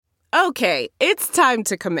Okay, it's time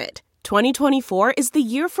to commit. 2024 is the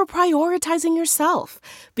year for prioritizing yourself.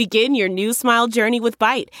 Begin your new smile journey with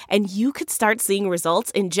Byte, and you could start seeing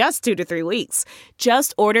results in just 2 to 3 weeks.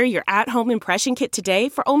 Just order your at-home impression kit today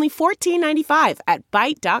for only $14.95 at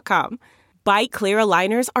Byte.com. Byte Clear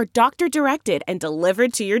aligners are doctor-directed and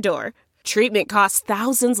delivered to your door. Treatment costs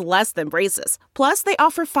thousands less than braces. Plus, they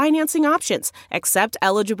offer financing options, accept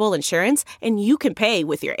eligible insurance, and you can pay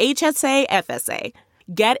with your HSA, FSA.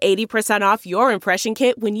 Get 80% off your impression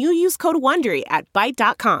kit when you use code WONDERY at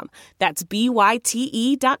Byte.com. That's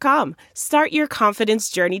BYTE.com. Start your confidence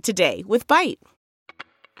journey today with Byte.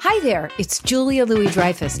 Hi there, it's Julia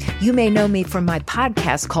Louis-Dreyfus. You may know me from my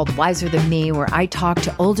podcast called Wiser Than Me, where I talk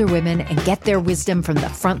to older women and get their wisdom from the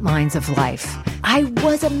front lines of life. I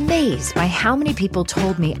was amazed by how many people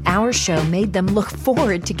told me our show made them look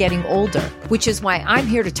forward to getting older, which is why I'm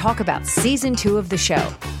here to talk about season 2 of the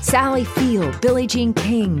show. Sally Field, Billie Jean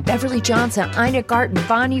King, Beverly Johnson, Ina Garten,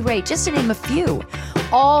 Bonnie Raitt, just to name a few.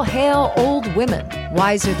 All hail old women.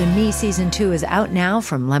 Wiser Than Me season 2 is out now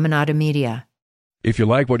from Lemonada Media. If you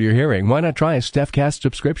like what you're hearing, why not try a StephCast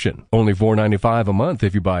subscription? Only $4.95 a month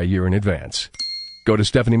if you buy a year in advance. Go to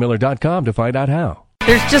StephanieMiller.com to find out how.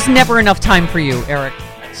 There's just never enough time for you, Eric.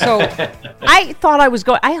 So I thought I was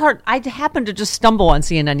going. I happened to just stumble on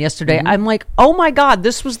CNN yesterday. Mm-hmm. I'm like, oh my God,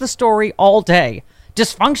 this was the story all day.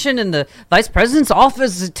 Dysfunction in the vice president's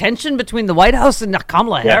office, tension between the White House and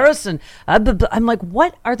Kamala Harris, and I'm like,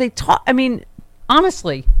 what are they talking? I mean.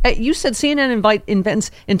 Honestly, you said CNN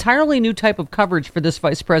invents entirely new type of coverage for this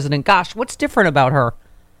vice president. Gosh, what's different about her?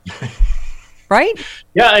 Right?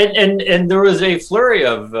 Yeah, and there was a flurry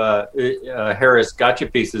of Harris gotcha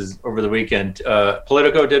pieces over the weekend.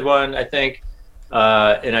 Politico did one, I think,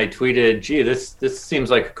 and I tweeted, gee, this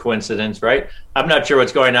seems like a coincidence, right? I'm not sure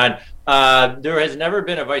what's going on. There has never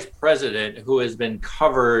been a vice president who has been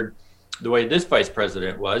covered the way this vice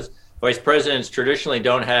president was. Vice presidents traditionally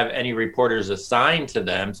don't have any reporters assigned to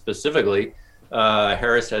them specifically.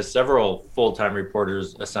 Harris has several full-time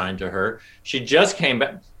reporters assigned to her. She just came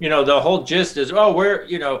back. You know, the whole gist is,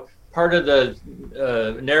 part of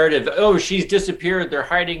the narrative, she's disappeared. They're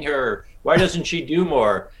hiding her. Why doesn't she do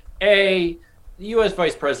more? The U.S.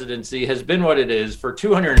 vice presidency has been what it is for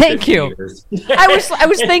 250 years. I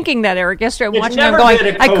was thinking that, Eric, yesterday. I'm watching. I'm going.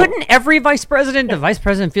 Couldn't every vice president? The vice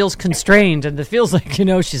president feels constrained, and it feels like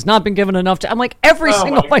she's not been given enough. I'm like every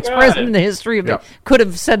single vice president in the history of it could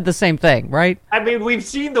have said the same thing, right? I mean, we've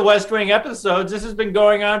seen the West Wing episodes. This has been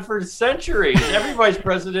going on for centuries. Every vice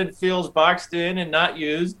president feels boxed in and not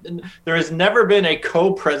used. And there has never been a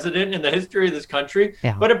co-president in the history of this country.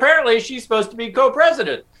 Yeah. But apparently, she's supposed to be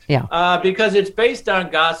co-president. Yeah. Because it's based on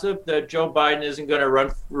gossip that Joe Biden isn't going to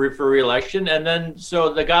run for re-election. And then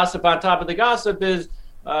so the gossip on top of the gossip is,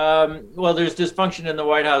 there's dysfunction in the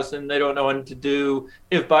White House and they don't know what to do.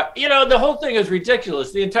 The whole thing is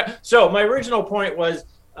ridiculous. So my original point was,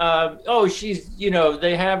 she's,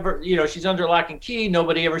 they have her, she's under lock and key.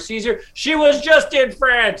 Nobody ever sees her. She was just in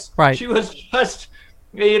France. Right. She was just,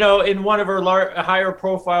 in one of her higher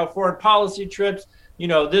profile foreign policy trips.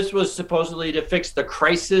 This was supposedly to fix the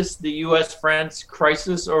crisis, the U.S.-France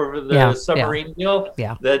crisis over the submarine deal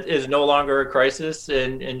that is no longer a crisis,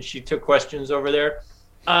 and she took questions over there.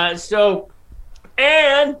 And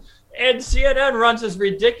CNN runs this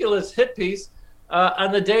ridiculous hit piece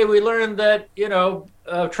on the day we learned that,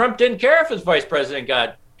 Trump didn't care if his vice president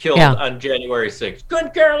got killed on January 6th.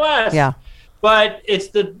 Couldn't care less. Yeah. But it's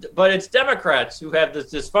Democrats who have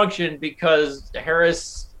this dysfunction because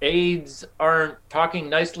Harris aides aren't talking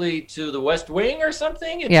nicely to the West Wing or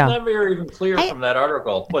something. It's never even clear from that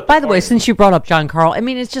article. By the way, since you brought up John Carl, I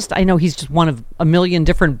mean, it's just, I know he's just one of a million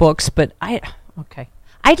different books, but I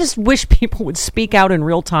just wish people would speak out in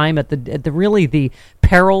real time at the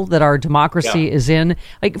peril that our democracy is in.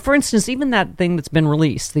 Like, for instance, even that thing that's been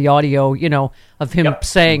released, the audio, of him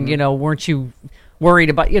saying, weren't you worried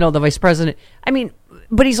about, the vice president? I mean,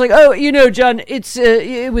 but he's like, John,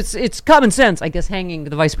 it's common sense. I guess hanging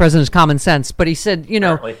the vice president is common sense. But he said,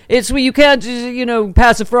 it's you can't,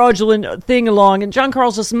 pass a fraudulent thing along. And John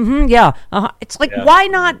Carl's just, It's like, why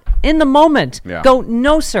not in the moment go,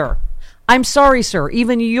 no, sir. I'm sorry, sir.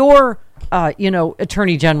 Even your,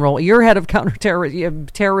 attorney general, your head of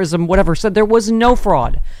counterterrorism, whatever, said there was no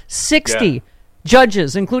fraud. 60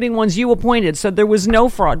 judges, including ones you appointed, said there was no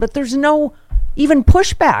fraud. But there's no even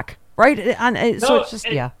pushback. Right? So it's just,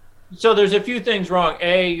 So there's a few things wrong.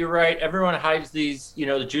 You're right. Everyone hides these,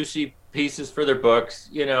 the juicy pieces for their books.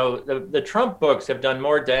 The Trump books have done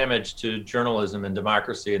more damage to journalism and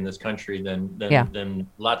democracy in this country than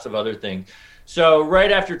lots of other things. So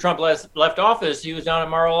right after Trump left office, he was down at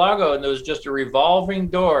Mar-a-Lago, and there was just a revolving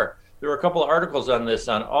door there were a couple of articles on this,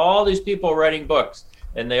 on all these people writing books,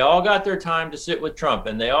 and they all got their time to sit with Trump,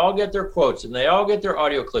 and they all get their quotes, and they all get their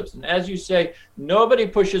audio clips. And as you say, nobody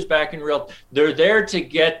pushes back in real. They're there to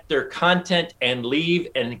get their content and leave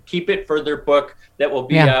and keep it for their book that will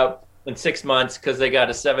be out in 6 months because they got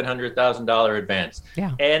a $700,000 advance.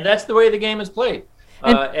 Yeah. And that's the way the game is played.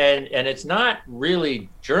 And it's not really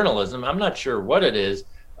journalism. I'm not sure what it is.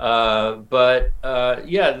 But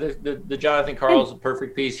the Jonathan Karl's a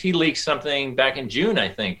perfect piece. He leaked something back in June, I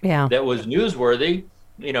think, that was newsworthy.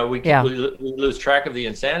 You know, we lose track of the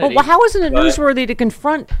insanity. Well, how isn't it newsworthy to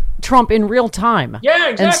confront Trump in real time? Yeah,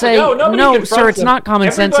 exactly. And say, no, sir, it's not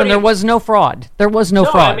common sense, and there was no fraud. There was no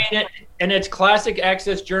fraud. I mean, and it's classic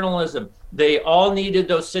access journalism. They all needed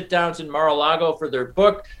those sit-downs in Mar-a-Lago for their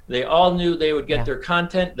book. They all knew they would get their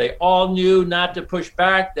content. They all knew not to push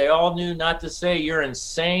back. They all knew not to say, you're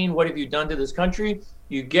insane. What have you done to this country?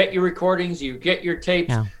 You get your recordings, you get your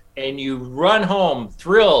tapes, and you run home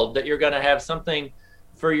thrilled that you're going to have something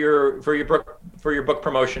for your book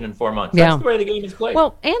promotion in 4 months. That's the way the game is played.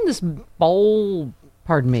 Well, and this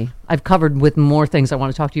pardon me, I've covered with more things I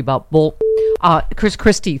want to talk to you about. Chris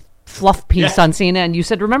Christie fluff piece on CNN. You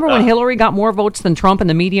said, remember when Hillary got more votes than Trump and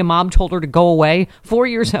the media mob told her to go away? 4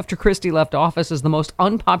 years after Christie left office as the most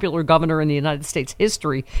unpopular governor in the United States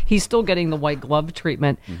history, he's still getting the white glove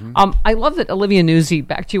treatment. I love that Olivia Nuzzi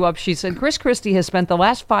backed you up. She said, Chris Christie has spent the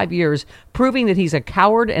last 5 years proving that he's a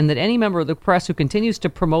coward and that any member of the press who continues to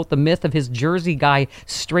promote the myth of his Jersey guy,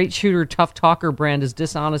 straight shooter, tough talker brand is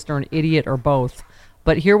dishonest or an idiot or both.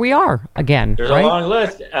 But here we are again. There's a long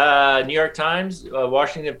list. New York Times,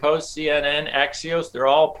 Washington Post, CNN, Axios, they're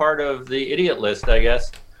all part of the idiot list, I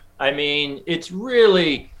guess. I mean, it's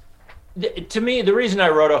really, to me, the reason I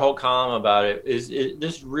wrote a whole column about it is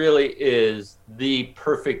this really is the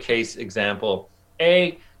perfect case example.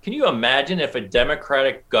 Can you imagine if a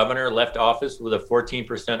Democratic governor left office with a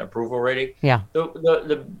 14% approval rating? Yeah.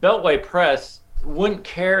 The Beltway press wouldn't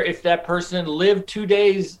care if that person lived 2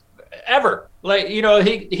 days ever. Like, you know,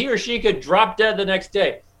 he or she could drop dead the next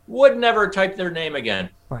day. Would never type their name again.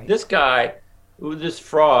 Right. This guy, this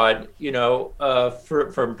fraud, you know,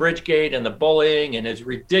 from Bridgegate and the bullying and his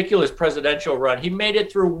ridiculous presidential run, he made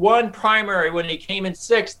it through one primary when he came in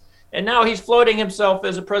 6th, and now he's floating himself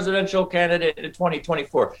as a presidential candidate in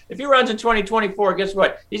 2024. If he runs in 2024, guess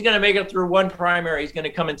what? He's going to make it through one primary. He's going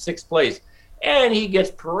to come in 6th place. And he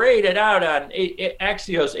gets paraded out on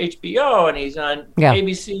Axios HBO, and he's on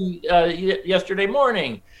ABC yesterday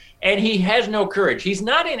morning. And he has no courage. He's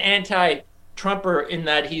not an anti-Trumper in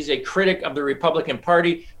that he's a critic of the Republican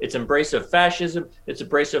Party. It's embrace of fascism. It's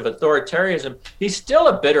embrace of authoritarianism. He's still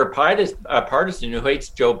a bitter partisan who hates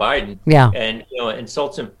Joe Biden and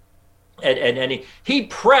insults him. And he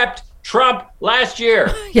prepped Trump last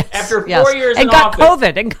year after 4 years in office.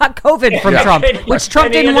 And got COVID from Trump, which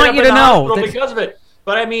Trump didn't want you to know. Because of it.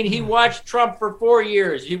 But I mean, he watched Trump for 4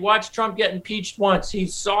 years. He watched Trump get impeached once. He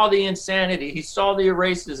saw the insanity. He saw the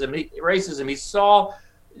racism. He saw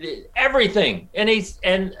everything. And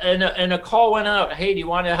a call went out. Hey, do you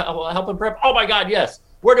want to help him prep? Oh my God, yes.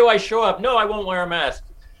 Where do I show up? No, I won't wear a mask.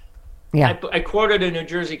 Yeah. I quoted a New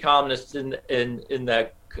Jersey columnist in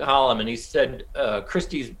that column, and he said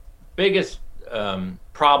Christie's biggest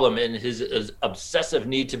problem in his obsessive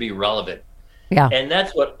need to be relevant. Yeah. And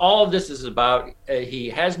that's what all of this is about. He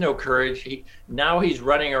has no courage. He's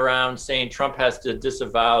running around saying Trump has to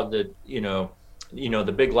disavow the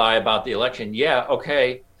big lie about the election. Yeah,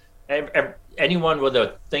 okay. Anyone with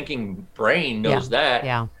a thinking brain knows that.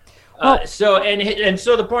 Yeah. So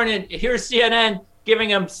the point is, here's CNN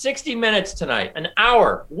giving him 60 minutes tonight, an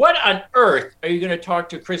hour. What on earth are you going to talk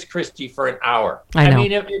to Chris Christie for an hour? I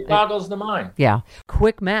mean, it boggles the mind. Yeah.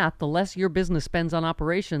 Quick math, the less your business spends on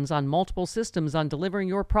operations, on multiple systems, on delivering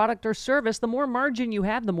your product or service, the more margin you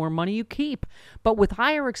have, the more money you keep. But with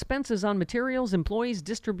higher expenses on materials, employees,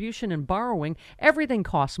 distribution, and borrowing, everything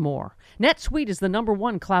costs more. NetSuite is the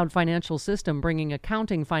 #1 cloud financial system, bringing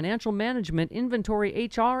accounting, financial management, inventory,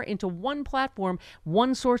 HR into one platform,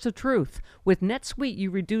 one source of truth. With NetSuite,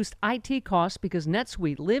 you reduced IT costs because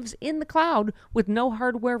NetSuite lives in the cloud with no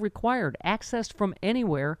hardware required, accessed from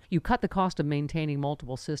anywhere. You cut the cost of maintaining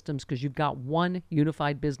multiple systems because you've got one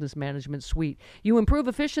unified business management suite. You improve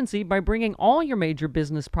efficiency by bringing all your major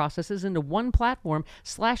business processes into one platform,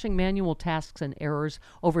 slashing manual tasks and errors.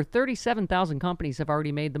 Over 37,000 companies have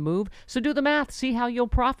already made the move, so do the math. See how you'll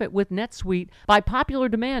profit with NetSuite. By popular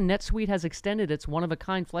demand, NetSuite has extended its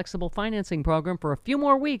one-of-a-kind flexible financing program for a few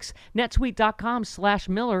more weeks. NetSuite.com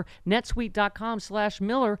netsuite.com/Miller,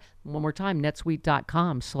 netsuite.com/Miller. One more time,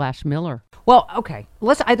 netsuite.com/Miller. Well, okay.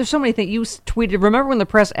 There's so many things. You tweeted, remember when the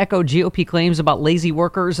press echoed GOP claims about lazy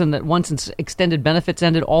workers and that once extended benefits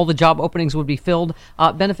ended, all the job openings would be filled?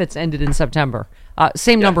 Benefits ended in September.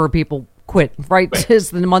 Same number of people quit, right?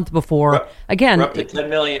 As the month before. Again, we're up to 10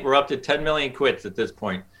 million. We're up to 10 million quits at this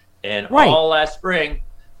point. And all last spring,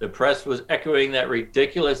 the press was echoing that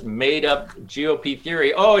ridiculous, made-up GOP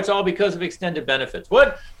theory. Oh, it's all because of extended benefits.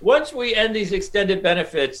 Once we end these extended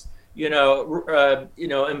benefits, workers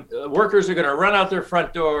are going to run out their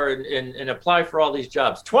front door and apply for all these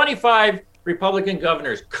jobs. 25 Republican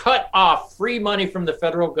governors cut off free money from the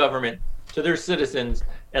federal government to their citizens,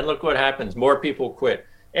 and look what happens. More people quit.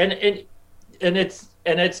 And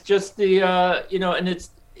it's just the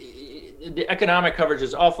the economic coverage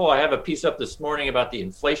is awful. I have a piece up this morning about the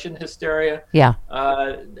inflation hysteria. Yeah.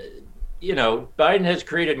 Biden has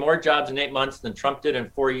created more jobs in 8 months than Trump did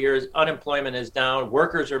in 4 years. Unemployment is down.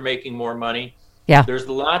 Workers are making more money. Yeah. There's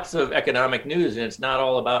lots of economic news, and it's not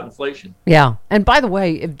all about inflation. Yeah. And by the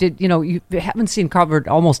way, you haven't seen covered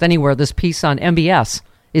almost anywhere this piece on MBS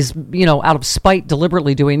is, out of spite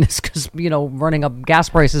deliberately doing this because, running up gas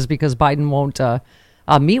prices because Biden won't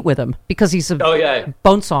meet with him because he's a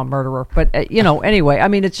bonesaw murderer. But, anyway, I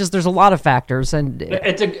mean, it's just there's a lot of factors. And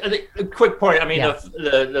it's a quick point. I mean,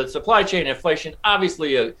 the supply chain inflation,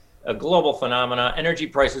 obviously a global phenomena. Energy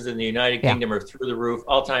prices in the United Kingdom are through the roof,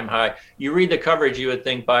 all-time high. You read the coverage, you would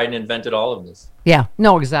think Biden invented all of this. Yeah,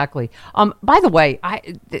 no, exactly. By the way, I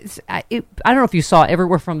don't know if you saw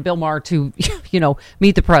everywhere from Bill Maher to,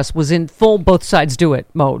 Meet the Press was in full both sides do it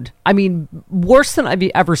mode. I mean, worse than I've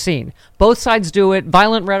ever seen. Both sides do it,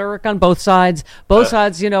 violent rhetoric on both sides. Both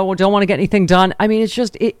sides, don't want to get anything done. I mean, it's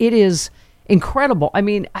just, it is incredible. I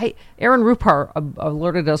mean, Aaron Rupar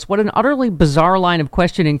alerted us what an utterly bizarre line of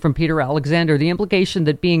questioning from Peter Alexander. The implication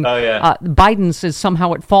that being Biden's is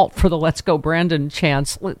somehow at fault for the "Let's Go Brandon"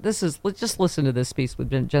 chants. Let's just listen to this piece with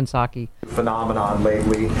Jen Psaki. Phenomenon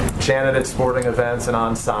lately, chanted at sporting events and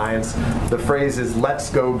on signs. The phrase is "Let's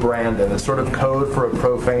Go Brandon," a sort of code for a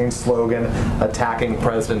profane slogan attacking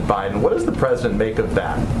President Biden. What does the president make of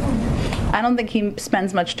that? I don't think he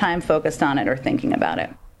spends much time focused on it or thinking about it.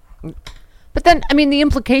 But then, I mean, the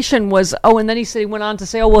implication was, and then he went on to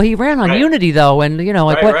say, he ran on unity, though, and,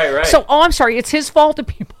 what? Right. So, I'm sorry, it's his fault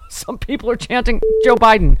that some people are chanting Joe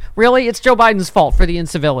Biden. Really? It's Joe Biden's fault for the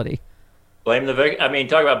incivility. Blame the victim. I mean,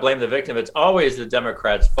 talk about blame the victim. It's always the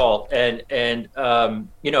Democrats' fault. And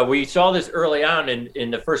we saw this early on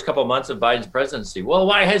in the first couple of months of Biden's presidency. Well,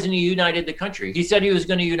 why hasn't he united the country? He said he was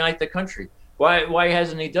going to unite the country. Why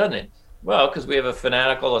hasn't he done it? Well, because we have a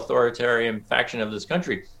fanatical authoritarian faction of this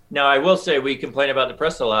country. Now, I will say we complain about the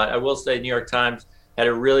press a lot. I will say New York Times had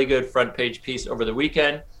a really good front page piece over the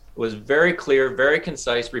weekend. It was very clear, very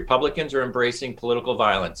concise. Republicans are embracing political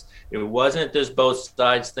violence. It wasn't this both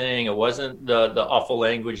sides thing. It wasn't the awful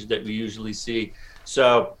language that we usually see.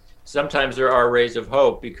 So sometimes there are rays of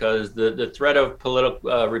hope because the threat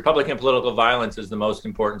of Republican political violence is the most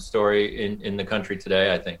important story in the country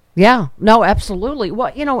today, I think. Yeah, no, absolutely.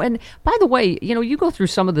 Well, and by the way, you go through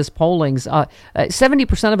some of this pollings,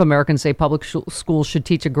 70% of Americans say public schools should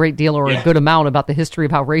teach a great deal or a good amount about the history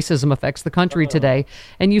of how racism affects the country today.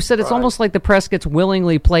 And you said it's almost like the press gets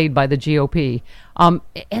willingly played by the GOP.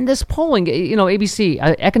 And this polling, ABC,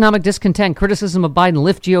 economic discontent, criticism of Biden,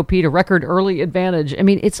 lift GOP to record early advantage. I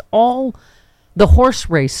mean, it's all the horse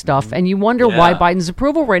race stuff, and you wonder why Biden's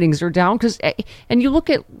approval ratings are down. And you look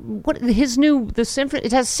at what his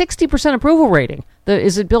it has 60% approval rating.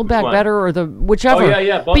 Is it Build Back Better or the whichever? Oh,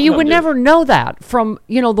 yeah. But you would never know that from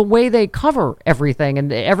the way they cover everything,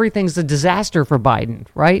 and everything's a disaster for Biden,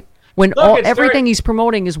 right? When everything he's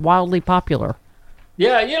promoting is wildly popular.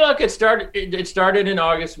 Yeah, it started in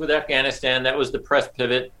August with Afghanistan. That was the press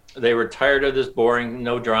pivot. They were tired of this boring,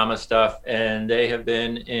 no drama stuff, and they have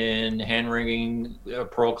been in hand-wringing,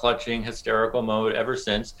 pearl-clutching, hysterical mode ever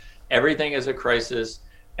since. Everything is a crisis.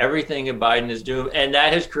 Everything in Biden is doomed, and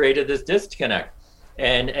that has created this disconnect.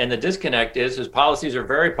 And the disconnect is his policies are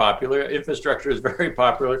very popular. Infrastructure is very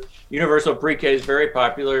popular. Universal pre-K is very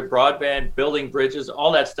popular. Broadband, building bridges,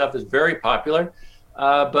 all that stuff is very popular.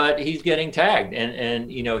 But he's getting tagged, and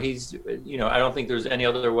he's I don't think there's any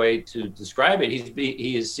other way to describe it.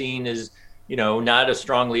 He is seen as not a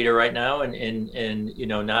strong leader right now, and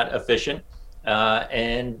not efficient,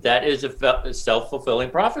 and that is a self-fulfilling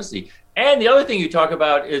prophecy. And the other thing you talk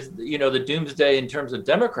about is the doomsday in terms of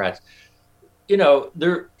Democrats. They've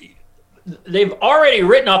already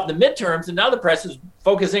written off the midterms, and now the press is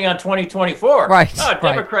focusing on 2024. Right.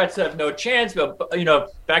 Democrats have no chance. But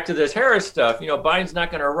back to this Harris stuff. Biden's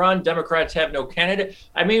not going to run. Democrats have no candidate.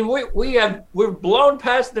 I mean, we're blown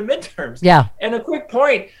past the midterms. Yeah. And a quick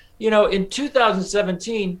point. In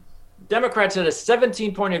 2017, Democrats had a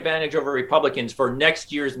 17-point advantage over Republicans for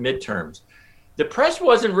next year's midterms. The press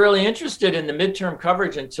wasn't really interested in the midterm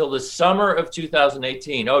coverage until the summer of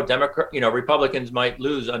 2018. Republicans might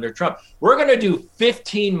lose under Trump. We're going to do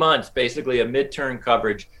 15 months, basically, of midterm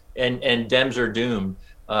coverage, and Dems are doomed.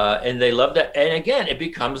 And they love that. And again, it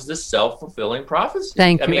becomes the self-fulfilling prophecy.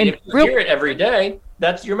 Thank you. I mean, if you hear it every day,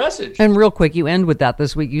 that's your message. And real quick, you end with that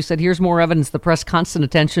this week. You said, here's more evidence the press constant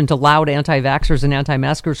attention to loud anti-vaxxers and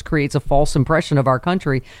anti-maskers creates a false impression of our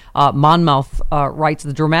country. Monmouth writes,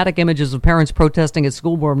 the dramatic images of parents protesting at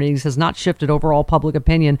school board meetings has not shifted overall public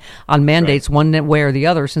opinion on mandates one way or the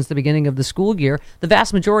other since the beginning of the school year. The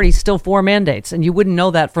vast majority is still for mandates, and you wouldn't know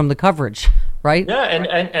that from the coverage. Right? Yeah,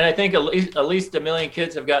 and I think at least 1 million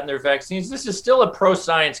kids have gotten their vaccines. This is still a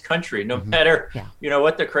pro-science country, no matter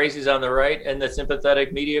what the crazies on the right and the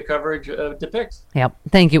sympathetic media coverage depicts. Yep.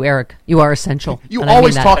 Thank you, Eric. You are essential. You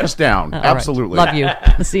always talk us down. Absolutely. Right.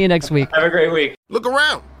 Love you. See you next week. Have a great week. Look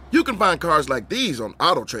around. You can find cars like these on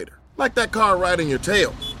AutoTrader, like that car riding your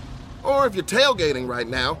tail. Or if you're tailgating right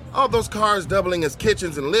now, all those cars doubling as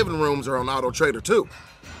kitchens and living rooms are on AutoTrader too.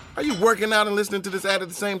 Are you working out and listening to this ad at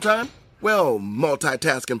the same time? Well,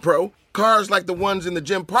 multitasking pro, cars like the ones in the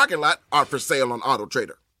gym parking lot are for sale on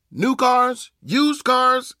AutoTrader. New cars, used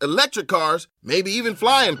cars, electric cars, maybe even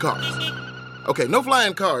flying cars. Okay, no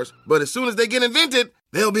flying cars, but as soon as they get invented,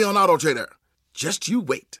 they'll be on AutoTrader. Just you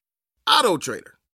wait. AutoTrader.